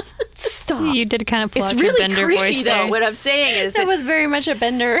 Stop. You did kind of pull It's out your really Bender creepy, voice though. there. What I'm saying is, That was very much a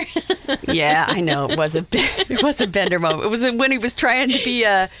Bender. yeah, I know it was a Bender moment. It was when he was trying to be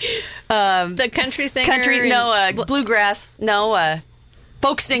a The country singer. bluegrass,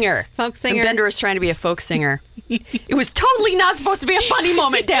 folk singer. Folk singer. And Bender was trying to be a folk singer. It was totally not supposed to be a funny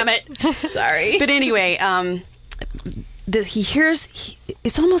moment. Damn it. Sorry. But anyway, he hears.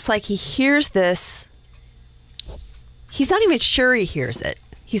 It's almost like he hears this. He's not even sure he hears it.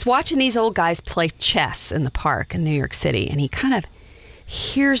 He's watching these old guys play chess in the park in New York City, and he kind of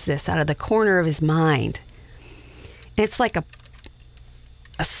hears this out of the corner of his mind. And it's like a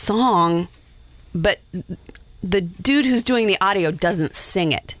song, but the dude who's doing the audio doesn't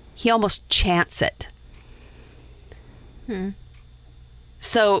sing it. He almost chants it.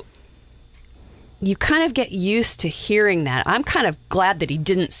 So you kind of get used to hearing that. I'm kind of glad that he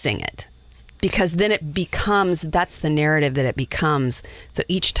didn't sing it, because then that's the narrative that it becomes. So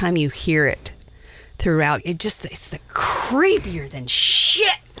each time you hear it throughout, it's the creepier than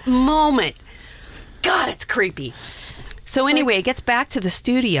shit moment. God, it's creepy. So anyway, it gets back to the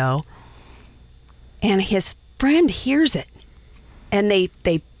studio, and his friend hears it, and they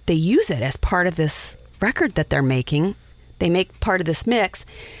use it as part of this record that they're making. They make part of this mix,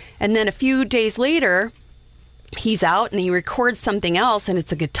 and then a few days later, he's out and he records something else, and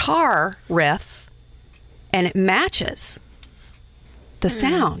it's a guitar riff, and it matches the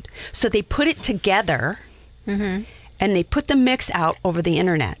sound. So they put it together, and they put the mix out over the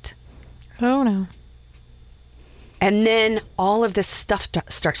internet. Oh, no. And then all of this stuff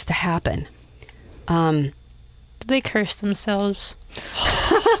starts to happen. They curse themselves.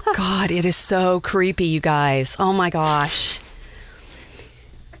 God, it is so creepy, you guys. Oh my gosh.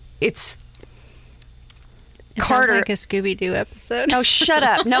 It's Carter. Sounds like a Scooby-Doo episode. No, shut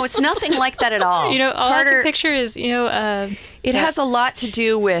up. No, it's nothing like that at all. You know, all Carter, I can picture is, it has a lot to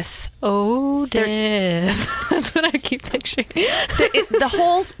do with oh, death. That's what I keep picturing.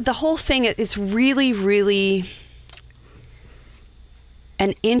 the whole thing. Is really, really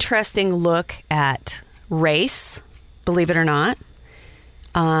an interesting look at race, believe it or not.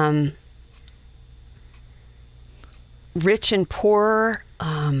 Rich and poor.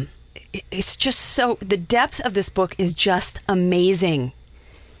 It's just so, the depth of this book is just amazing.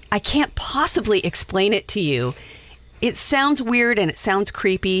 I can't possibly explain it to you it sounds weird and it sounds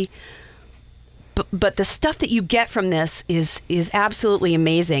creepy, but the stuff that you get from this is absolutely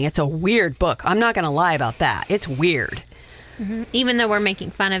amazing. It's a weird book. I'm not going to lie about that. It's weird. Mm-hmm. Even though we're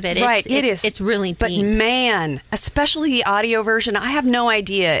making fun of it, Right, it is. It's really deep. But man, especially the audio version, I have no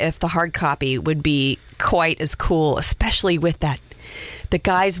idea if the hard copy would be quite as cool, especially with the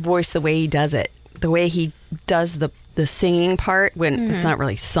guy's voice, the way he does it, the way he does the singing part when it's not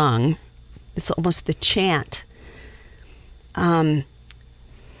really sung. It's almost the chant.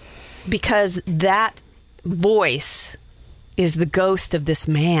 Because that voice is the ghost of this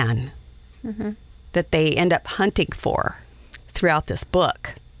man that they end up hunting for throughout this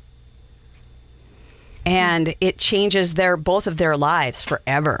book. And it changes both of their lives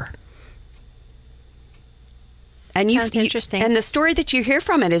forever. And Sounds interesting. And the story that you hear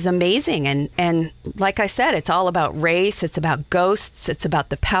from it is amazing. And like I said, it's all about race. It's about ghosts. It's about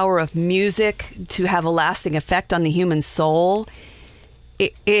the power of music to have a lasting effect on the human soul.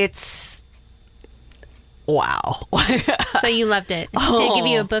 It's wow. So you loved it. Did it give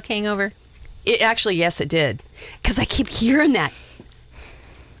you a book hangover? It actually, yes, it did. Because I keep hearing that.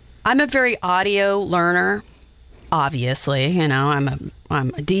 I'm a very audio learner. Obviously, you know, I'm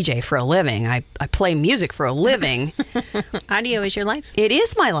a DJ for a living. I play music for a living. Audio is your life. It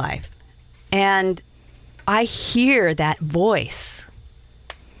is my life. And I hear that voice.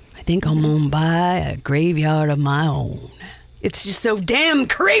 I think I'm going to buy a graveyard of my own. It's just so damn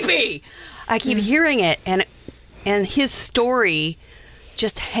creepy. I keep hearing it, and his story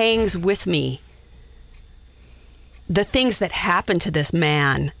just hangs with me. The things that happened to this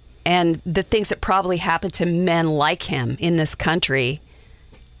man and the things that probably happened to men like him in this country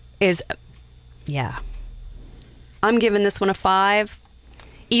is, yeah. I'm giving this one a 5.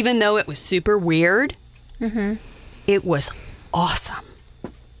 Even though it was super weird, it was awesome.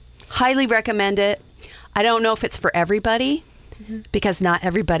 Highly recommend it. I don't know if it's for everybody, because not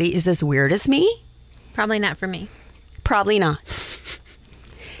everybody is as weird as me. Probably not for me. Probably not.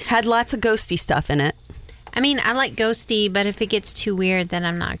 Had lots of ghosty stuff in it. I mean, I like ghosty, but if it gets too weird, then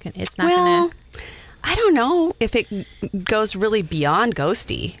I'm not gonna. It's not Well, gonna. I don't know if it goes really beyond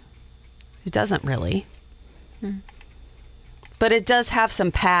ghosty. It doesn't really. But it does have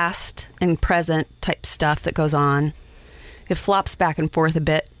some past and present type stuff that goes on. It flops back and forth a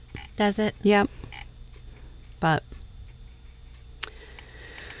bit. Does it? Yep. But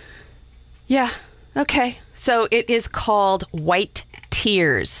yeah, okay. So it is called White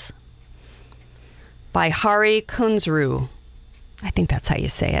Tears by Hari Kunzru. I think that's how you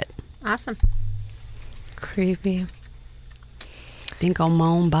say it. Awesome. Creepy. Think I'm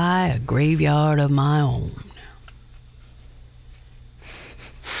gonna buy a graveyard of my own.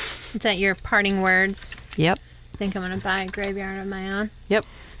 Is that your parting words? Yep. Think I'm gonna buy a graveyard of my own. Yep.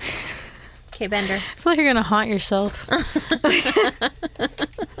 Okay, Bender. I feel like you're gonna haunt yourself.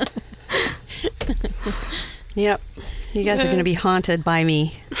 Yep. You guys are going to be haunted by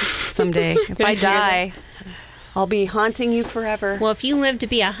me someday. If I die, I'll be haunting you forever. Well, if you live to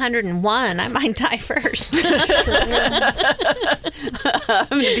be 101, I might die first. I'm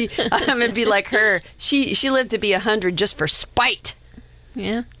gonna be like her. She lived to be 100 just for spite.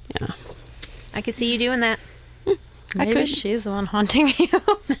 Yeah. Yeah. I could see you doing that. Maybe could. she's the one haunting you.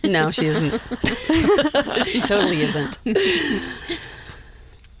 No, she isn't. She totally isn't.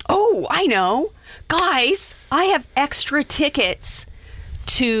 Oh, I know. Guys, I have extra tickets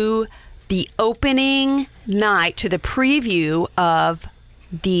to the opening night, to the preview of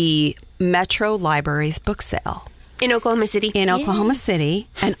the Metro Libraries book sale In Oklahoma City. in Oklahoma City.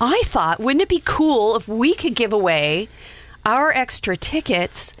 And I thought, wouldn't it be cool if we could give away our extra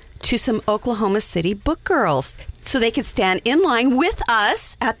tickets to some Oklahoma City book girls so they could stand in line with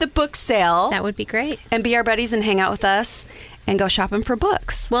us at the book sale That would be great. and be our buddies and hang out with us and go shopping for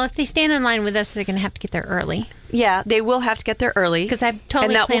books. Well, if they stand in line with us, they're going to have to get there early. Yeah, they will have to get there early. 'Cause I totally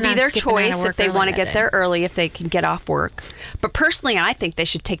And that will plan be on their skipping out of choice work if they early want to that get there day. early, if they can get off work. But personally, I think they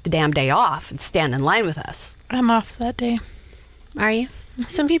should take the damn day off and stand in line with us. I'm off that day. Are you?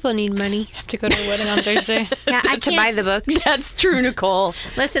 Some people need money I have to go to a wedding on Thursday. Yeah, I to can't. buy the books. That's true, Nicole.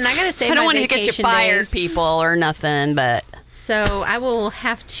 Listen, I got to say, I don't want to get you fired, people, or nothing, but... So I will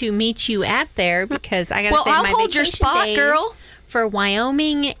have to meet you at there because I got to Well, save I'll my hold your vacation spot, days girl. for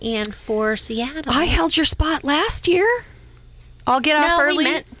Wyoming and for Seattle. I held your spot last year. I'll get off no,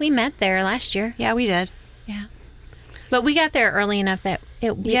 early. we met there last year. Yeah, we did. Yeah, but we got there early enough that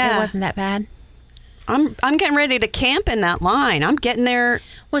it Yeah. wasn't that bad. I'm getting ready to camp in that line. I'm getting there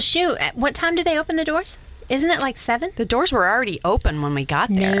Well, shoot, at what time did they open the doors? Isn't it like 7? The doors were already open when we got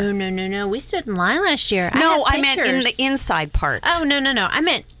there. No. We stood in line last year. No, I I meant in the inside part. Oh, no. I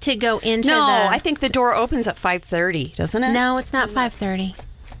meant to go into No, the... I think the door opens at 5:30, doesn't it? No, it's not 5:30.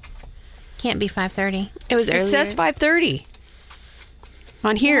 Can't be 5:30. It was earlier. It says 5:30.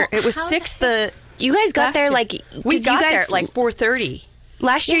 On here, it was how 6 You guys got last there year. like We did got you guys, there at like 4:30.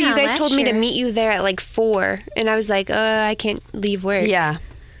 last year. Yeah, You guys last told me to year. meet you there at like 4, and I was like, I can't leave work. Yeah.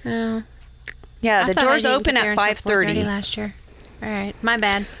 Oh. Yeah, I the thought I doors didn't open get at there until 4:30 5:30. last year. All right, my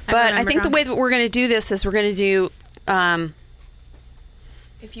bad. But I remembered think the wrong. way that we're going to do this is we're going to do,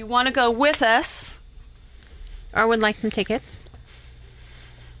 if you want to go with us, Or would like some tickets.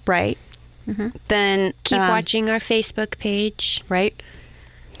 right, then Keep watching our Facebook page. right,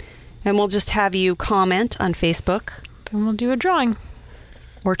 and we'll just have you comment on Facebook Then we'll do a drawing.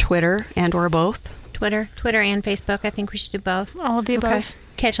 or Twitter and or both. Twitter and Facebook. I think we should do both. All of the Okay. above.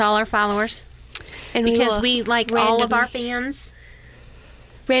 Catch all our followers. And Because we we like all of our fans.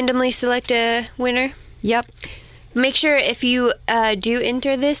 randomly select a winner. Yep, Make sure if you do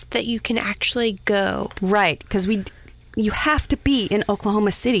enter this that you can actually go. right, because you have to be in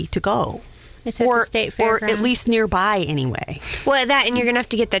Oklahoma City to go, It's at the state or fairgrounds. at least nearby anyway. Well, that, and you're gonna have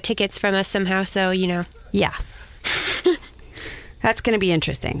to get the tickets from us somehow. So Yeah. That's going to be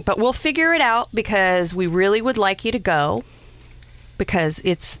interesting. But we'll figure it out because we really would like you to go because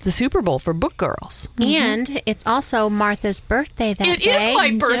it's the Super Bowl for book girls. And it's also Martha's birthday that It day. is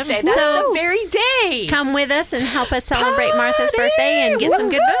my birthday. That's So- the very day. Come with us and help us celebrate Martha's birthday and get some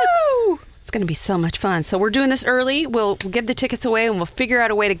good Woohoo! books. It's going to be so much fun. So we're doing this early. We'll give the tickets away and we'll figure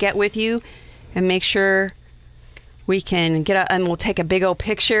out a way to get with you and make sure we can get and we'll take a big old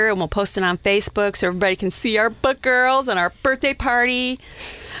picture and we'll post it on Facebook so everybody can see our book girls and our birthday party.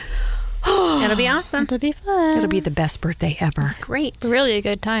 It'll be awesome. It'll be fun. It'll be the best birthday ever. Great. Really a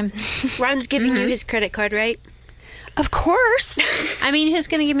good time. Ron's giving you his credit card, right? Of course. I mean, who's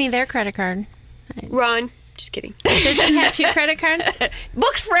going to give me their credit card? Ron, just kidding. Does he have 2 credit cards?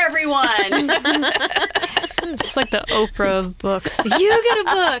 Books for everyone. It's just like the Oprah of books. You get a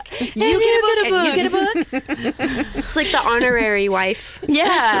book. You get a book and you get a book. It's like the honorary wife.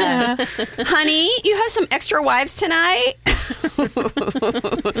 Yeah. Honey, you have some extra wives tonight.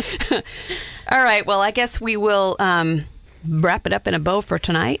 All right. Well, I guess we will wrap it up in a bow for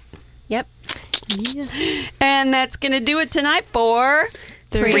tonight. Yep. And that's going to do it tonight for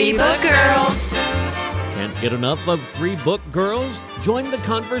Three Book Girls. Can't get enough of Three Book Girls? Join the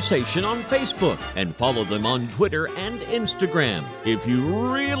conversation on Facebook and follow them on Twitter and Instagram. If you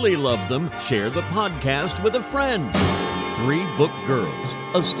really love them, share the podcast with a friend. Three Book Girls,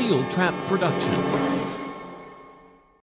 a Steel Trap production.